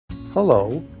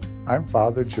Hello, I'm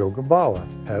Father Joe Gambala,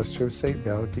 pastor of St.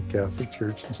 Malachy Catholic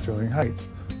Church in Sterling Heights.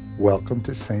 Welcome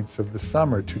to Saints of the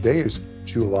Summer. Today is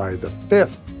July the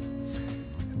 5th.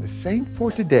 And the saint for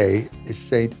today is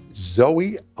Saint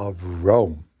Zoe of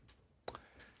Rome.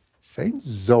 Saint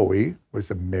Zoe was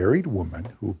a married woman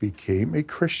who became a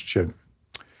Christian.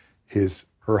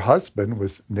 Her husband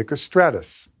was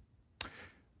Nicostratus.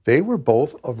 They were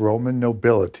both of Roman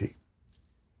nobility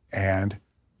and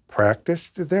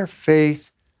practiced their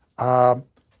faith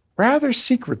rather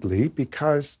secretly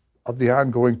because of the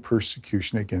ongoing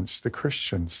persecution against the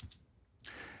Christians.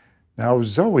 Now,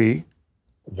 Zoe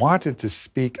wanted to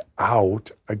speak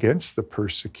out against the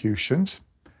persecutions,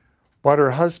 but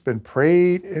her husband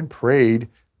prayed and prayed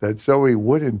that Zoe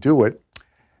wouldn't do it.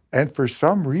 And for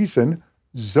some reason,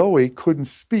 Zoe couldn't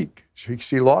speak.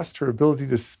 She lost her ability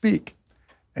to speak,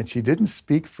 and she didn't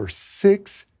speak for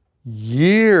 6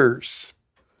 years.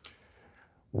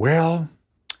 Well,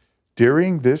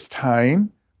 during this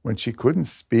time, when she couldn't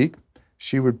speak,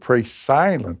 she would pray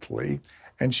silently,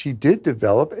 and she did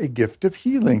develop a gift of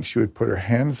healing. She would put her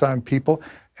hands on people,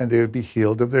 and they would be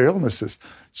healed of their illnesses.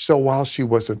 So while she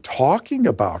wasn't talking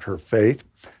about her faith,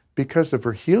 because of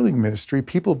her healing ministry,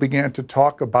 people began to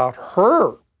talk about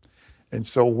her. And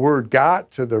so word got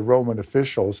to the Roman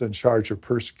officials in charge of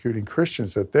persecuting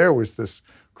Christians that there was this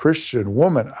Christian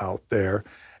woman out there,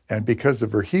 and because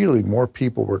of her healing, more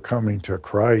people were coming to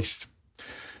Christ.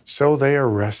 So they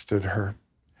arrested her.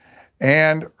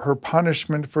 And her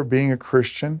punishment for being a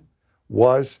Christian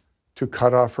was to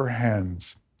cut off her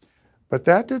hands. But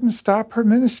that didn't stop her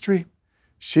ministry.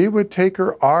 She would take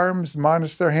her arms,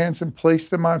 minus their hands, and place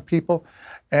them on people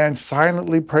and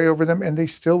silently pray over them, and they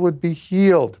still would be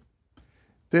healed.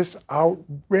 This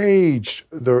outraged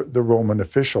the Roman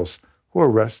officials, who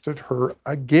arrested her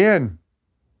again.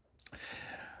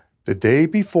 The day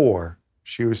before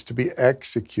she was to be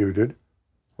executed,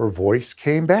 her voice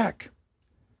came back.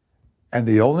 And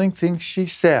the only thing she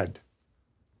said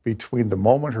between the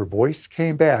moment her voice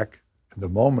came back and the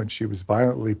moment she was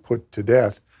violently put to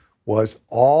death was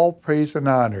all praise and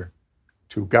honor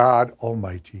to God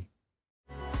Almighty.